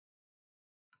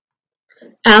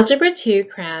Algebra 2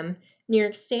 Cram, New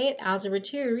York State, Algebra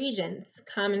 2 Regents,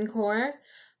 Common Core,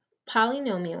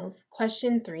 Polynomials.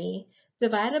 Question 3.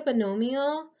 Divide a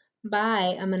binomial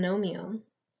by a monomial.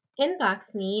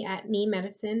 Inbox me at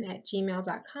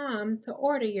memedicine@gmail.com to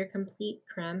order your complete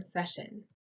Cram session.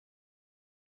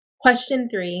 Question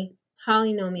 3.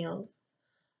 Polynomials.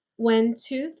 When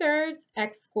 2/3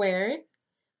 x squared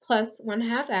plus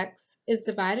 1/2 x is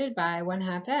divided by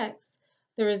 1/2 x,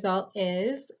 the result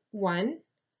is 1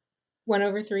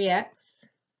 over 3x,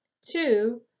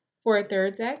 2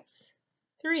 4/3 x,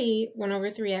 3 1 over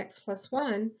 3x plus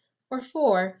 1, or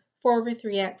 4 over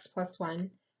 3x plus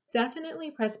 1.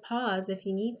 Definitely press pause if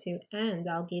you need to, and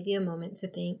I'll give you a moment to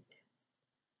think.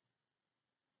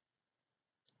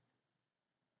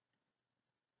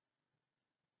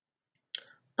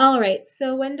 All right,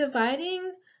 so when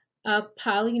dividing a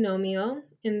polynomial,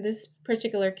 in this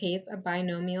particular case, a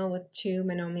binomial with two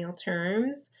monomial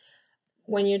terms,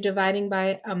 when you're dividing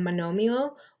by a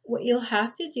monomial, what you'll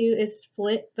have to do is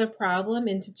split the problem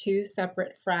into two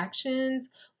separate fractions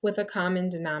with a common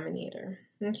denominator.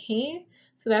 Okay,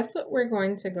 so that's what we're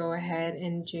going to go ahead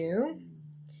and do.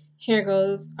 Here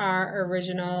goes our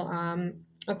original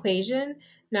equation.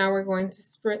 Now we're going to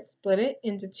split it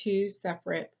into two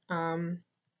separate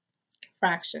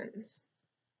fractions.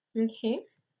 Okay,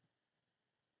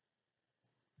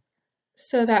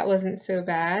 so that wasn't so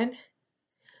bad.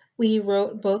 We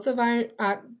wrote both of our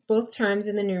both terms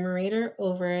in the numerator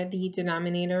over the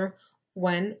denominator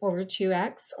 1 over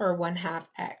 2x or 1/2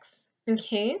 x.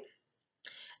 Okay,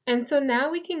 and so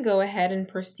now we can go ahead and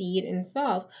proceed and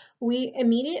solve. We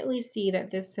immediately see that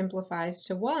this simplifies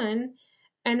to 1,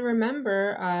 and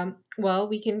remember, well,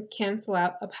 we can cancel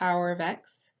out a power of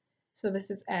x. So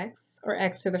this is x, or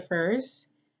x to the first,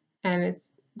 and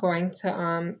it's going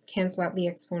to cancel out the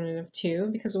exponent of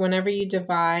 2, because whenever you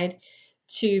divide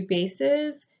two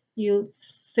bases, you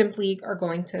simply are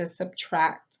going to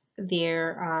subtract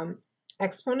their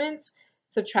exponents,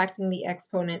 subtracting the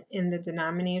exponent in the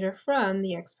denominator from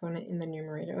the exponent in the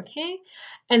numerator, okay?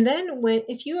 And then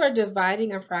if you are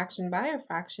dividing a fraction by a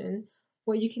fraction,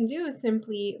 what you can do is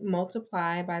simply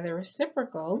multiply by the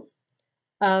reciprocal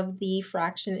of the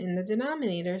fraction in the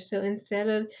denominator. So instead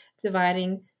of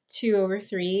dividing 2 over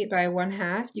 3 by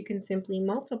 1/2, you can simply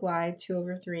multiply 2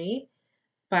 over 3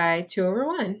 by 2 over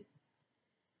 1.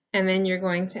 And then you're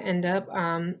going to end up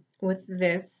with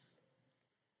this.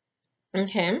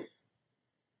 Okay.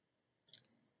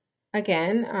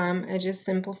 Again, I just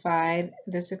simplified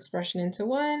this expression into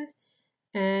 1.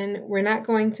 And we're not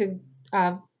going to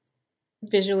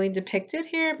visually depict it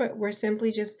here, but we're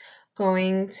simply just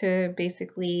going to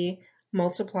basically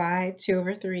multiply 2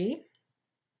 over 3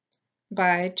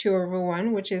 by 2 over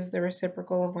 1, which is the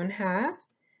reciprocal of 1/2,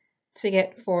 to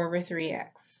get 4 over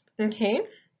 3x. Okay?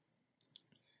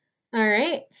 All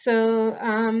right, so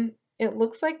it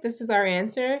looks like this is our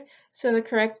answer. So the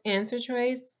correct answer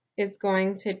choice is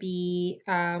going to be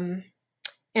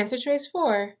answer choice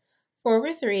 4, 4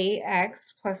 over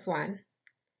 3x plus 1.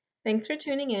 Thanks for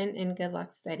tuning in, and good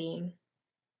luck studying.